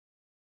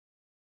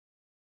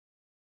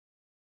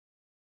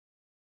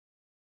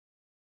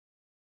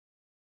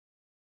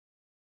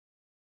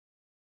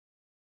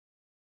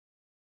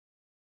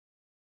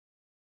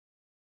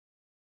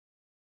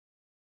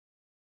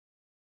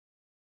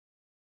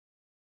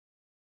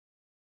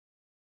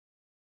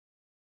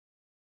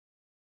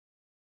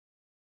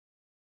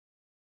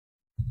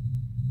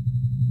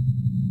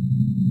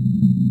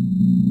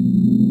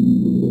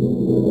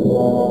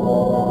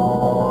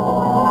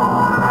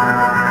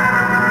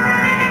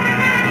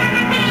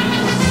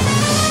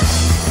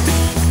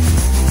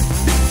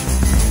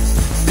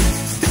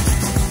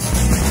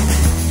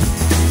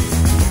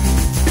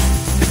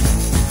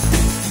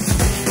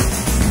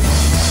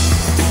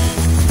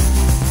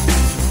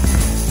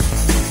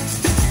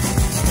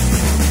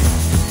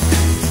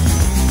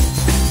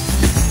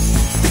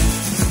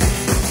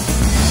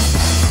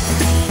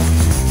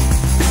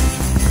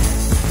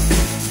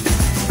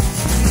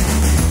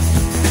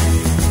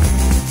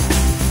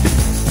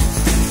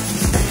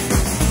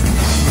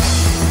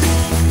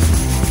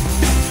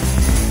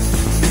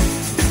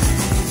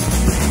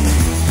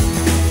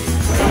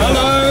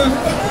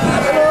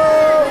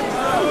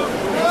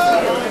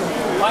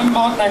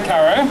and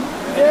Caro.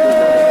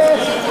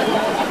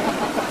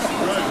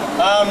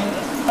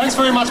 Thanks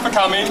very much for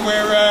coming.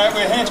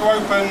 We're here to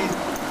open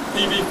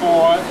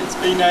PB4. It's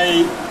been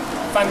a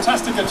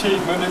fantastic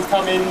achievement. It's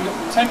come in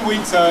 10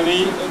 weeks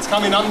early. It's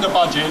come in under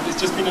budget. It's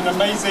just been an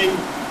amazing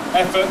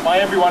effort by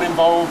everyone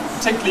involved,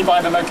 particularly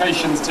by the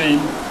locations team.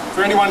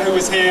 For anyone who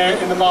was here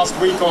in the last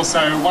week or so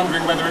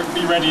wondering whether it would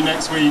be ready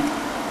next week,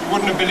 you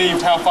wouldn't have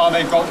believed how far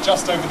they've got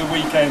just over the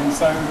weekend.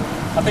 So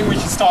I think we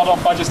should start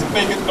off by just a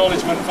big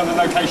acknowledgement from the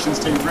locations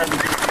team for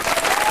everything.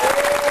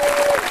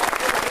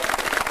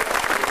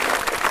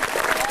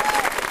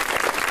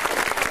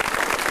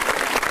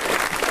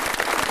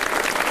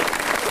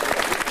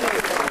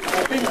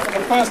 I think for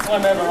the first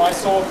time ever I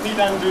saw Pete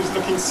Andrews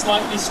looking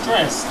slightly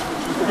stressed,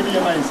 which was pretty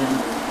amazing.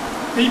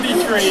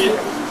 PB3,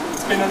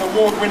 it's been an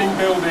award-winning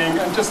building,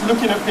 and just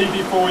looking at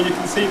PB4 you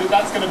can see that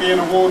that's going to be an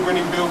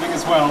award-winning building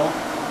as well.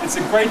 It's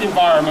a great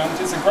environment,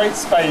 it's a great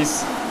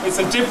space, it's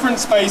a different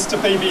space to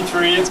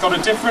PB3, it's got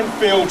a different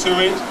feel to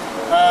it,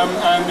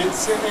 and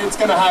it's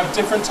going to have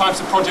different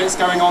types of projects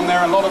going on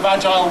there, a lot of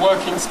agile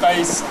working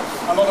space,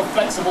 a lot of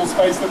flexible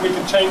space that we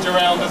can change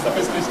around as the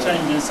business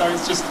changes, so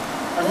it's just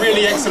a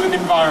really excellent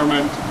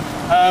environment.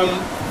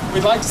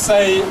 We'd like to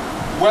say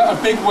a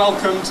big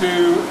welcome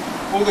to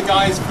all the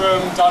guys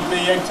from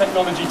Dudley, Egg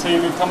Technology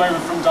team who've come over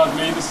from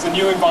Dudley. This is a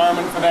new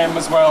environment for them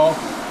as well,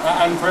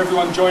 and for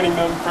everyone joining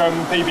them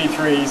from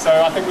PB3. So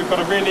I think we've got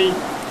a really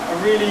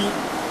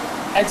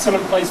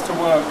excellent place to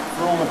work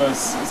for all of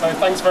us. So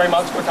thanks very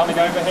much for coming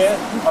over here.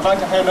 I'd like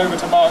to hand over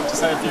to Mark to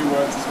say a few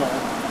words as well.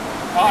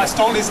 I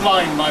stole his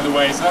line, by the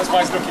way, so that's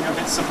why he's looking a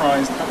bit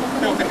surprised, but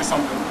he'll think of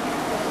something.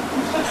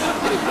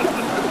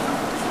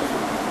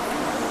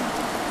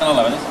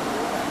 Hello,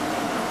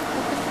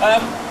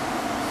 Dennis.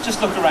 Just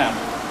look around.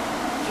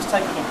 Just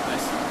take a look at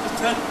this.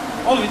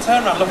 All of you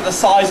turn around and look at the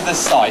size of this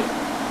site.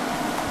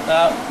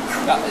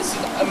 It's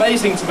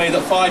amazing to me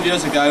that 5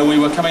 years ago we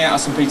were coming out of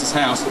St Peter's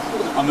House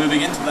and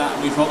moving into that,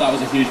 and we thought that was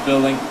a huge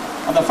building.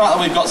 And the fact that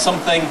we've got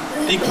something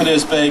equally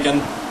as big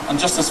and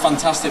just as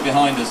fantastic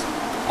behind us,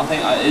 I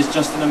think is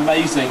just an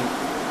amazing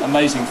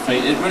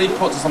feat. It really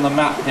puts us on the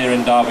map here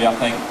in Derby, I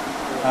think.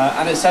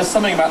 And it says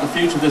something about the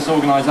future of this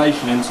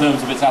organisation in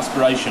terms of its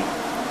aspiration.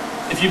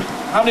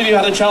 How many of you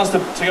had a chance to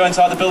go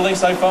inside the building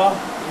so far?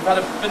 You've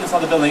been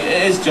inside the building,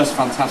 it is just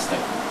fantastic.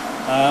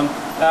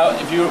 Now,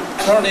 if you're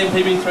currently in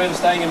PB3 and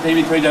staying in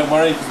PB3, don't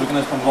worry, because we're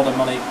going to spend a lot of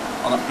money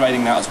on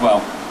upgrading that as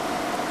well.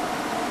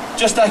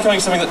 Just echoing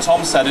something that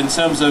Tom said in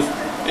terms of,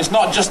 it's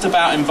not just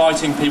about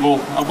inviting people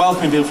and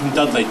welcoming people from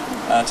Dudley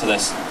to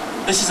this.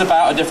 This is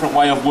about a different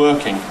way of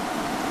working.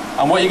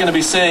 And what you're going to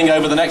be seeing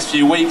over the next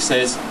few weeks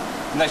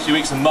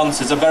and months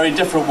is a very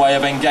different way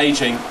of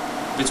engaging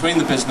between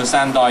the business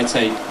and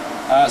IT.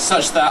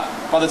 Such that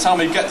by the time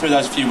we get through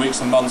those few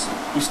weeks and months,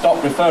 we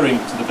stop referring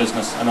to the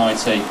business and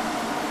IT.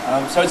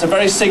 So it's a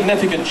very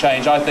significant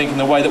change, I think, in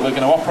the way that we're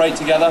going to operate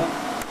together.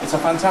 It's a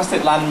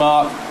fantastic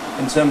landmark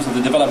in terms of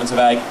the development of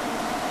Egg,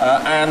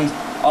 and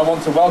I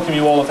want to welcome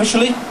you all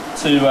officially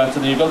to the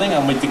new building,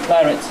 and we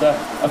declare it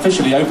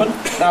officially open.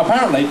 Now,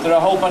 apparently, there are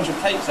a whole bunch of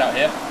cakes out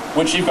here,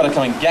 which you've got to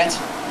come and get.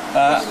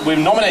 We're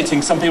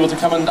nominating some people to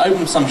come and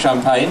open some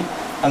champagne,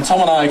 and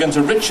Tom and I are going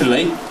to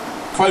ritually,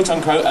 quote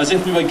unquote, as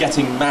if we were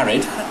getting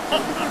married,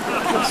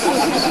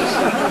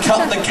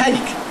 cut the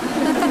cake.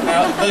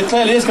 Now, there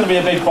clearly is going to be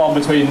a big bond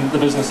between the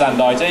business and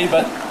IT,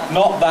 but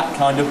not that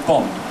kind of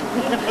bond.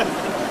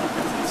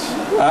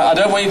 I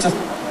don't want you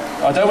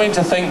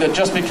to think that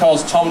just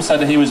because Tom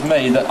said he was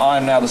me, that I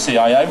am now the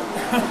CIO.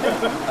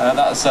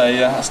 That's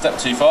a step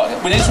too far.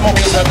 We need some more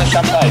people to open the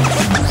champagne.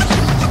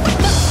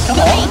 Come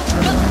on.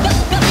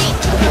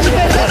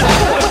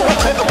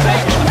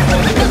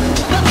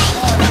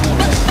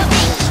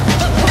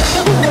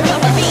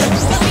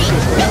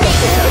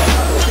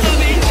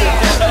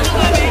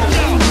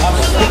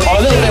 I'm a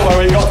little bit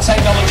worried we've got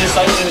technologists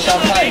opening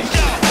champagne.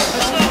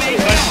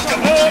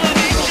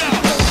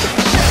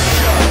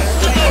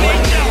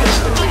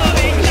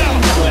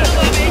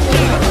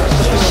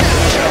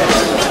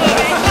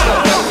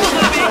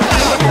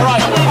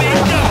 Right.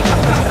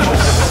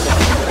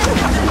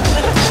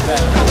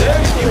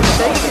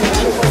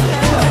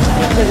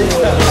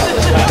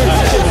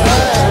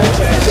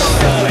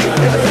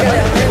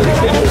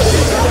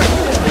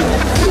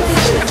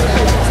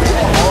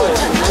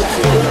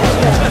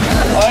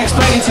 I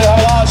expect you to have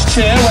a large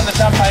cheer when the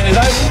champagne is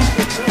open.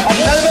 On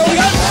the telephone we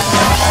go!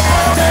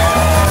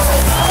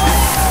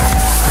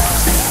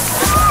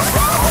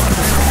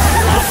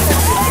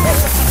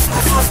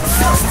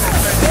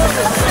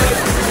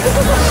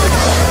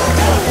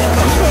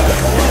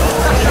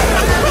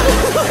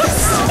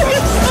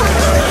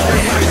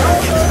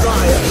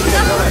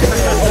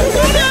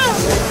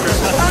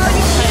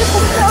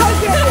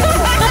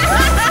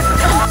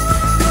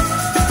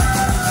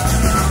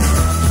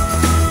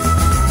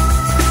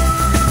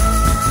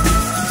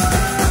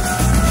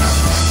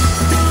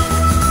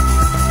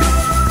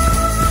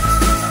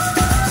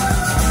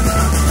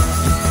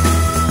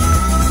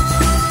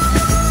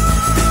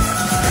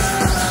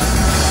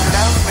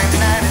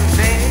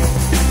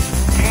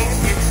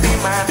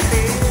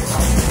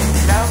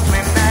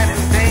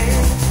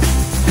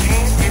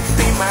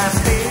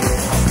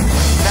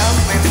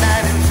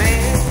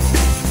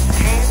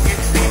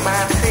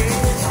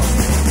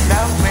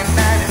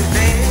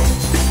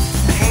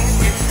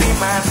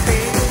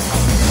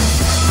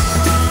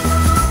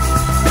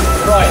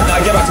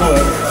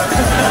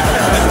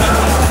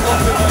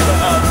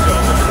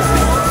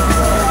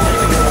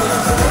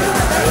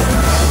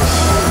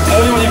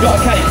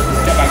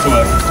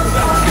 back to work.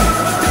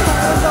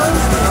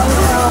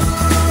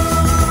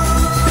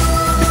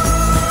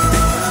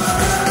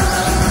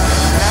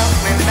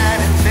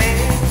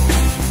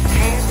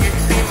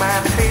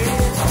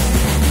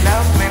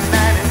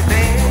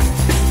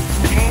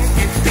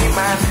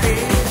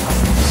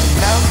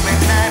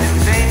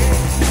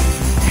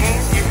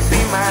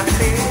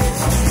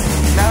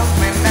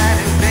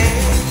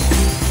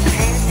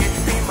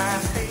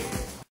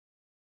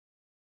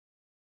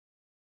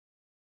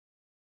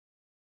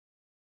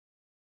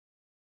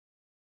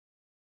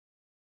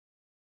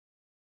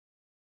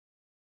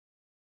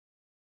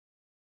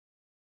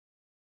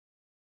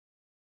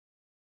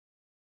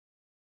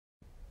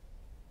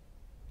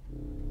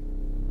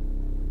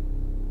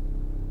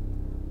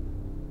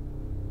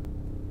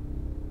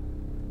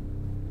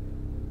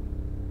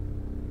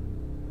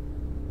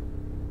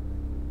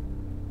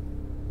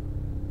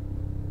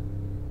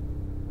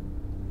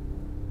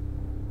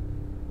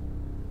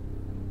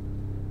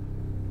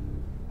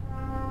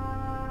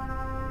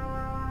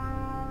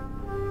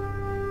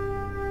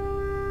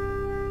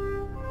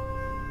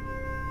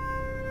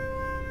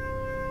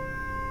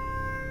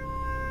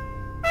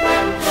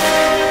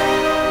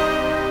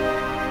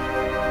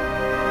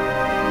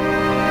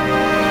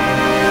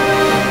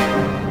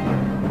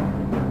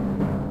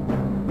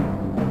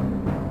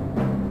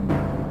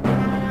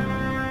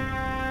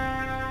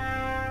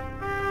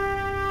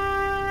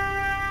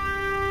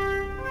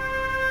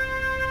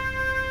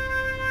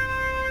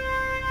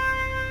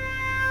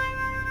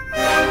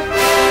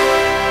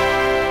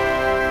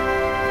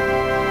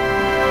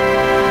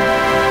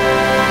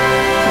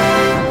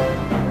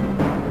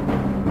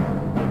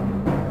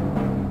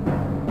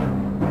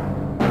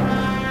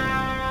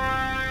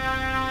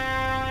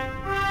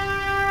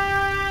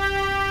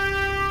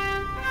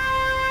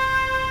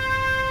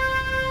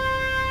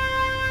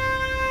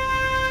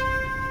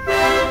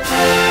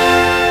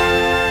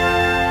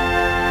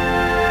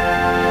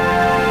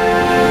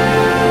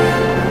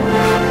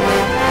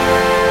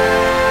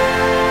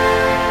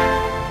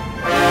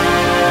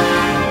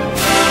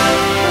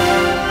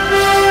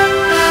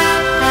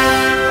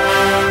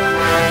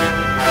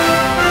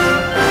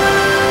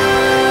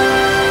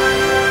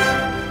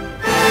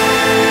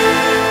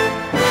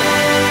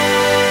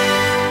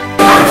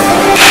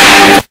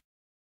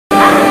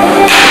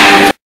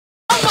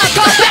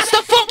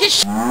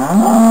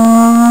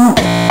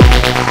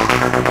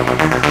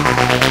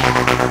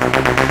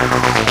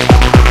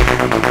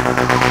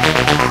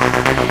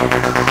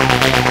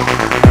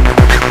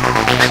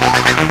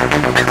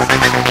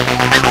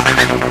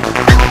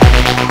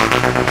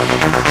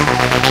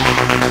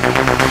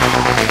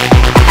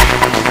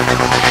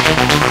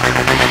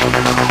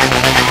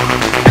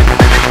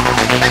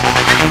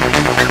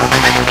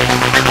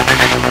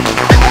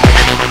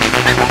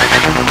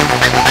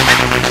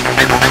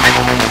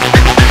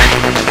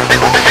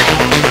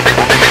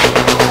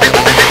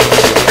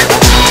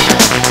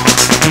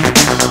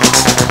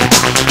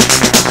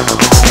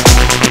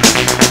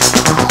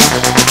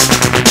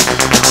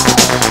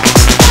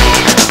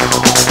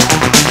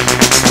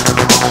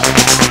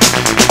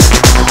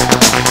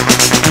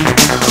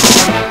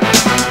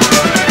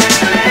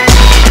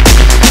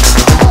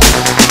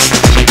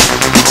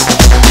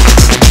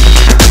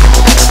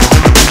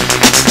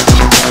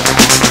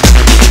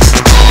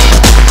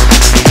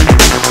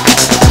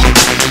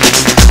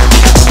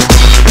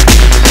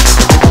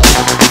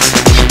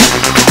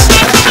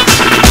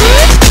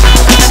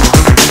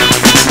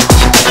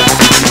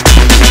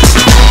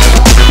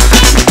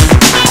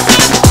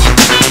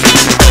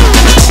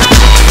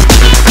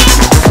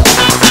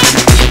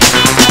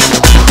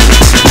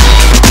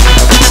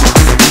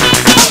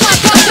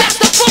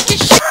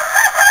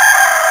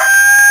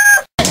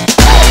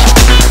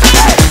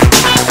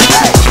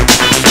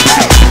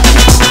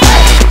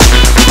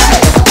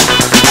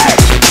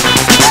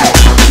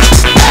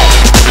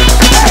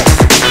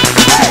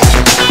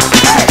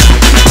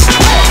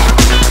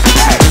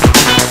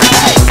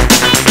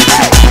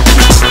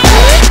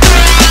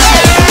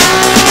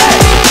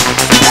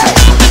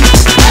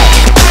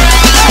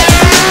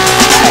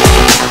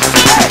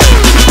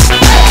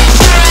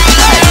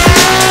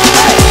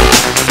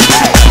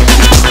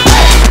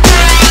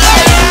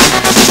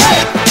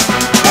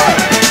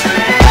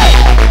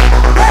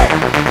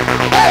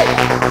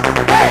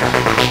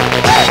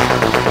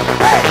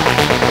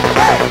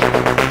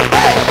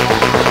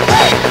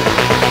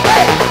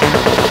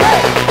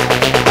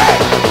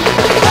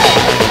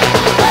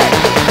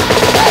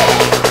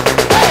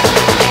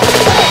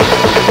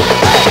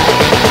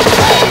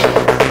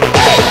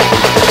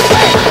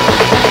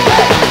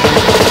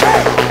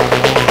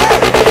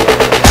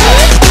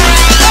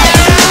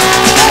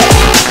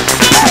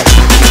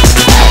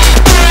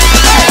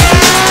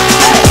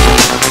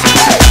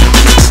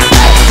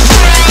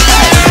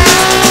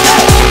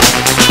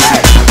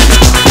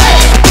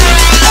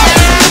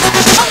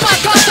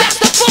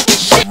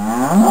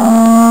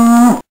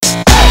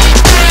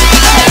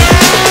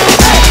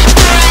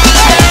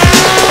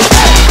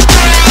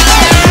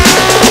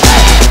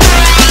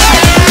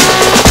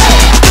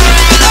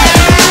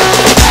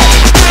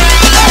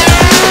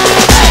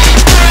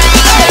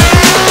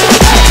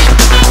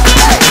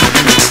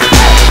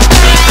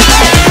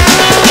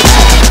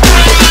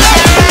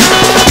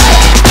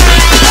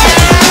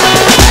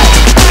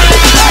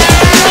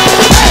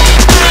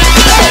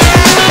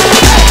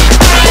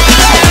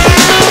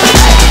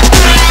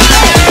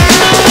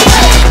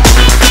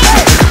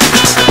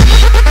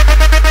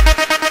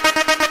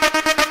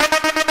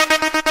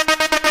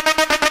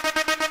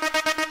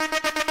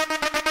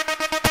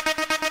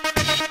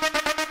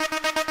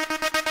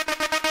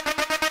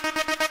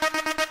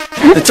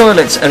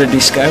 toilets at a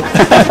disco.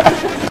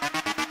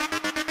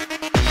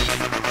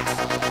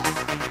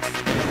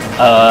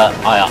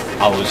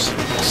 I was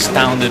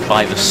astounded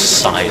by the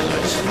size of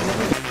it.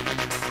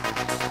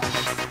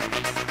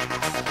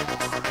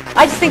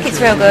 I just think it's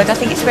real good. I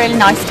think it's really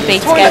nice to be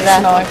together.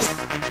 Nice.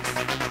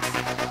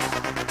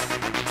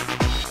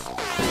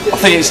 I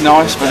think it's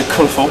nice, very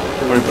colourful,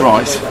 very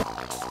bright.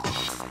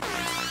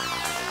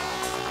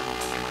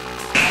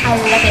 I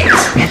love it.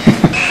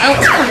 I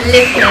want to come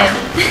live here.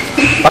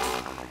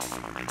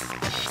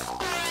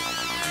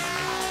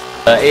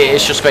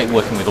 It's just great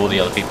working with all the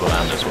other people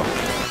around as well.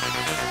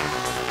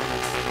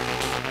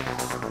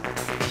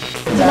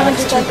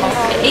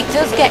 It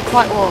does get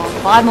quite warm.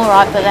 I'm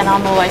alright, but then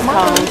I'm always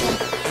cold.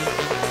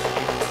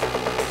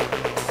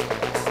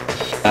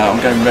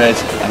 I'm going red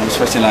and I'm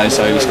sweating low,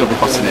 so it's got to be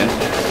hot in here.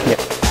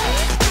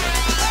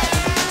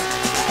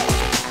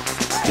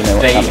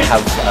 They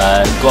have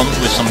gone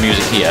with some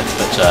music here,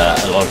 but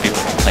a lot of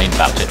people complain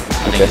about it.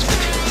 I think it's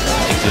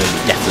particularly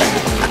Def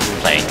Leppard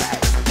playing.